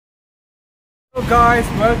Hello guys,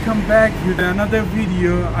 welcome back with another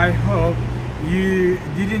video. I hope you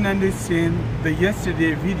didn't understand the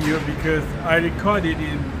yesterday video because I recorded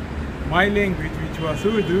in my language, which was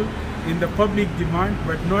Urdu, in the public demand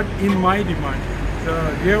but not in my demand. So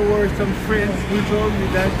there were some friends who told me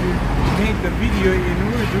that to make the video in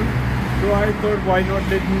Urdu, so I thought why not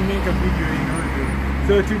let me make a video in Urdu.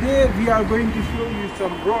 So today we are going to show you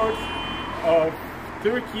some roads of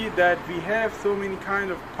Turkey that we have so many kind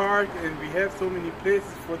of park and we have so many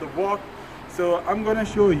places for the walk. So I'm gonna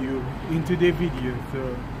show you in today's video,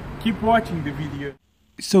 so keep watching the video.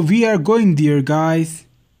 So we are going there, guys,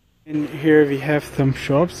 and here we have some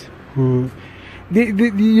shops who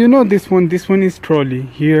you know, this one is trolley.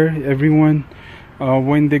 Here everyone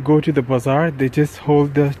when they go to the bazaar, they just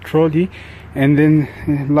hold the trolley and then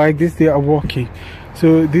like this they are walking.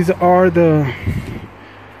 So these are the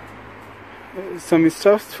some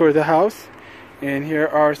stuffs for the house, and here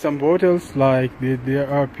are some bottles. Like there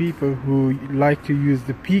are people who like to use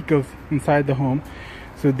the pickles inside the home,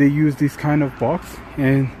 so they use this kind of box.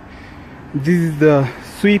 And this is the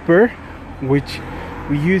sweeper which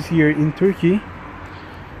we use here in Turkey,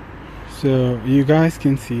 so you guys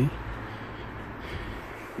can see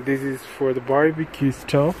this is for the barbecue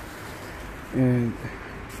stove, and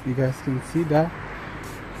you guys can see that.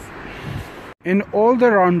 And all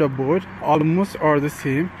the roundabout almost are the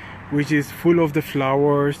same, which is full of the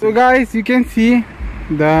flowers. So guys, you can see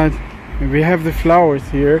that we have the flowers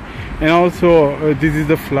here, and also this is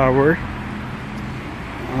the flower.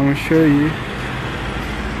 I'm gonna show you.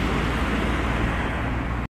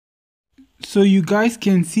 So you guys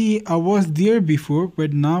can see I was there before,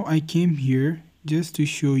 but now I came here just to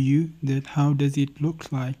show you that how does it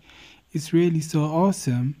look like. It's really so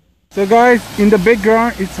awesome. So guys, in the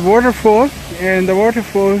background it's waterfall, and the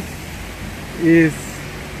waterfall is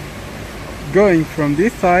going from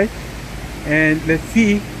this side, and let's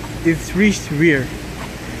see it's reached Veer.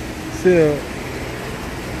 So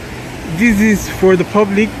this is for the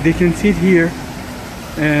public, they can sit here,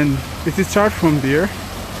 and it is start from there.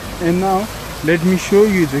 And now let me show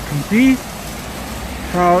you the complete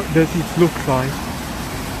how does it look like.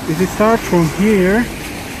 It is start from here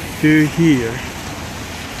to here,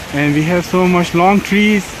 and we have so much long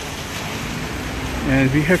trees,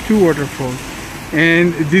 and we have two waterfalls,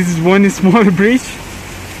 and this is one small bridge,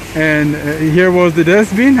 and here was the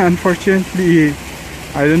dustbin. Unfortunately,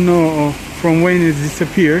 I don't know from when it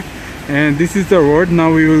disappeared, and this is the road.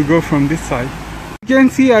 Now we will go from this side. You can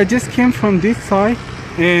see I just came from this side,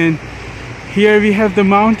 and here we have the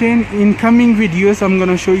mountain. In coming videos I'm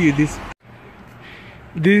gonna show you this.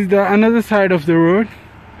 This is the another side of the road.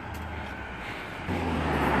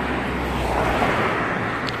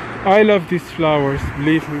 I love these flowers,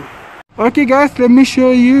 believe me. Okay guys, let me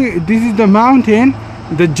show you. This is the mountain,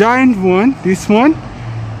 the giant one, this one.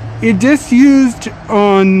 It just used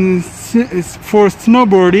on for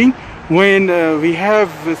snowboarding. When we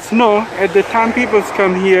have snow, at the time people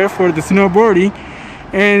come here for the snowboarding.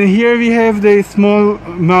 And here we have the small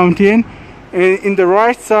mountain, and in the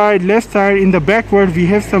right side, left side, in the backward we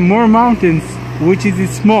have some more mountains which is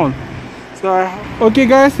small. So okay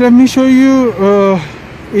guys, let me show you.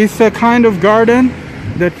 It's a kind of garden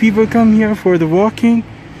that people come here for the walking,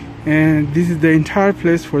 and this is the entire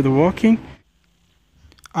place for the walking.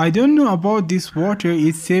 I don't know about this water,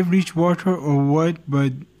 it's sewage water or what,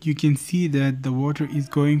 but you can see that the water is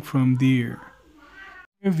going from there.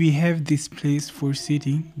 Here we have this place for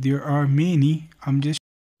sitting. There are many.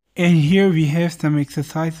 And here we have some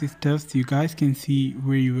exercise stuff, so you guys can see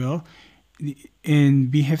very well.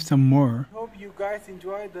 And we have some more. Hope you guys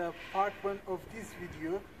enjoyed the part 1 of this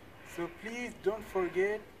video. So please don't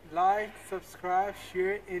forget, like, subscribe,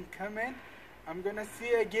 share and comment. I'm gonna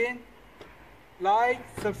say again, like,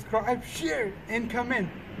 subscribe, share and comment.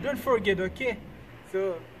 Don't forget, okay?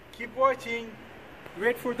 So keep watching.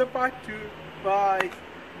 Wait for the part 2. Bye.